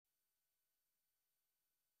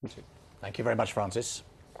Thank you very much, Francis.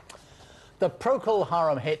 The Procol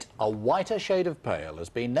Harum hit A Whiter Shade of Pale has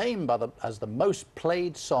been named as the most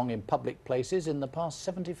played song in public places in the past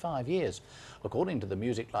 75 years. According to the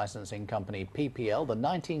music licensing company PPL, the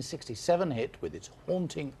 1967 hit with its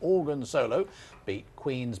haunting organ solo beat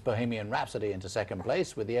Queen's Bohemian Rhapsody into second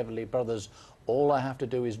place, with the Everly Brothers' All I Have to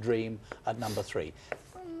Do Is Dream at number 3.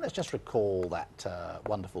 Let's just recall that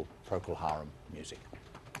wonderful Procol Harum music.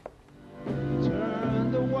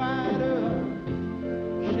 Turn the whiter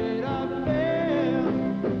shade of pale.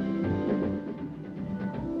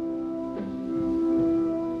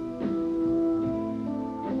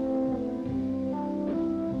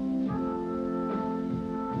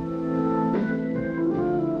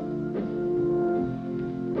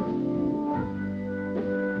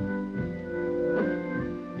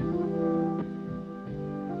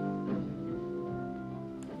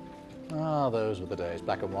 Those were the days,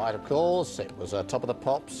 black and white, of course. It was Top of the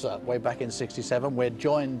Pops way back in '67. We're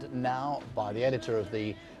joined now by the editor of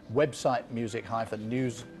the website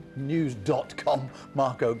music-news.com,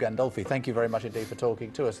 Marco Gandolfi. Thank you very much indeed for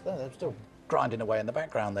talking to us. They're still grinding away in the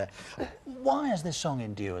background there. Why has this song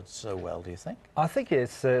endured so well, do you think? I think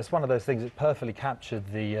it's one of those things that perfectly captured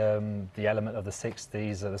the element of the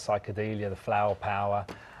 '60s, the psychedelia, the flower power.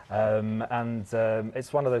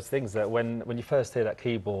 It's one of those things that when you first hear that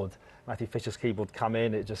keyboard, Matthew Fisher's keyboard, come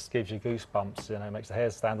in, it just gives you goosebumps, you know, it makes the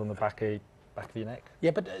hairs stand on the back of your neck. Yeah,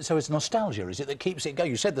 but so it's nostalgia, is it, that keeps it going?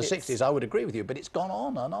 You said the '60s, I would agree with you, but it's gone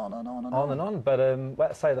on and on and on and on. On and on, but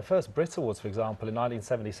let's say the first Brit Awards, for example, in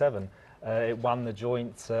 1977, it won the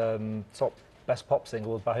joint top best pop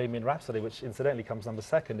single with Bohemian Rhapsody, which incidentally comes number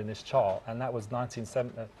 2nd in this chart, and that was the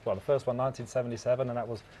first one 1977, and that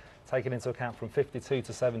was taken into account from 52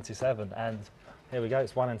 to 77, and here we go,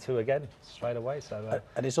 it's 1 and 2 again straight away. So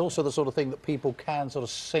and it's also the sort of thing that people can sort of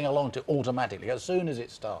sing along to automatically. As soon as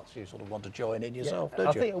it starts, you sort of want to join in yourself, don't you?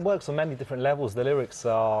 I think it works on many different levels. The lyrics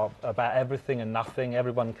are about everything and nothing.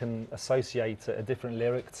 Everyone can associate a different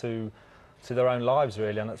lyric to their own lives,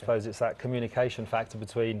 really, and I suppose it's that communication factor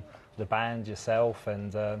between the band, yourself,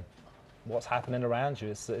 and what's happening around you.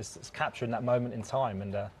 It's capturing that moment in time,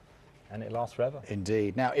 and it lasts forever.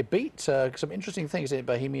 Indeed. Now, it beat some interesting things in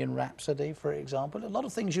Bohemian Rhapsody, for example. A lot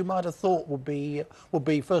of things you might have thought would be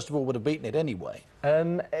first of all, would have beaten it anyway.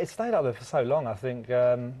 It stayed up there for so long. I think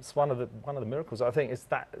it's one of the miracles. I think it's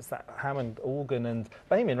that Hammond organ, and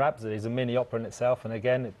Bohemian Rhapsody is a mini opera in itself. And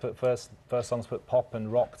again, it put first songs put pop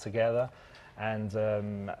and rock together, and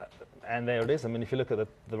there it is. I mean, if you look at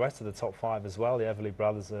the rest of the top 5 as well, the Everly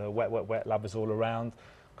Brothers, Wet, Wet, Wet, Love Is All Around,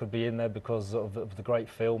 could be in there because of the great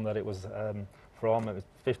film that it was from. It was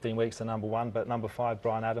 15 weeks to number 1, but number 5,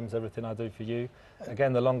 Bryan Adams, Everything I Do For You.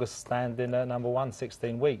 Again, the longest standing number 1,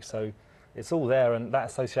 16 weeks. So it's all there, and that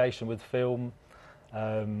association with film,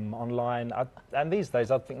 online, and these days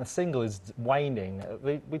I think the single is waning.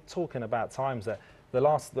 We're talking about times that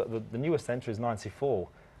the newest entry is 94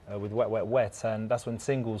 with Wet, Wet, Wet, and that's when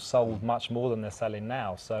singles sold much more than they're selling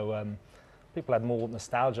now. So people had more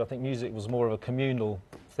nostalgia. I think music was more of a communal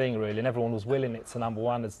thing, really, and everyone was willing it to number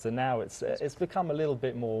 1. As to now, it's become a little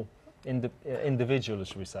bit more individual,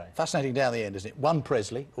 should we say. Fascinating down the end, isn't it? One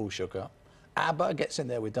Presley, All Shook Up. ABBA gets in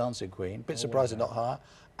there with Dancing Queen. Bit surprised it's not higher.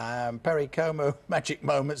 Perry Como, Magic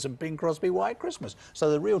Moments, and Bing Crosby, White Christmas.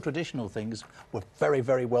 So the real traditional things were very,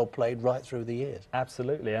 very well played right through the years.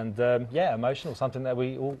 Absolutely, and yeah, emotional, something that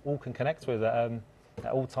we all can connect with at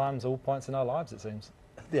all times, all points in our lives, it seems.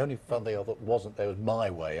 The only fun thing I thought wasn't there was My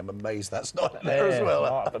Way. I'm amazed that's not there as well.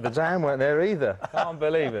 Right, but the Jam weren't there either. Can't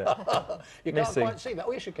believe it. You can't quite see that.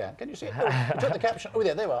 Oh, yes, you can. Can you see it? Oh, you took the caption. Oh,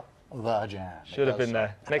 yeah, there we are. The Jam. Should have been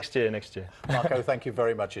there. Next year. Marco, thank you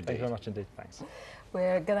very much indeed. Thank you very much indeed. Thanks.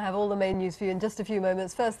 We're going to have all the main news for you in just a few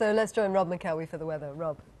moments. First, though, let's join Rob McElwee for the weather.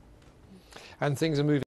 Rob. And things are moving.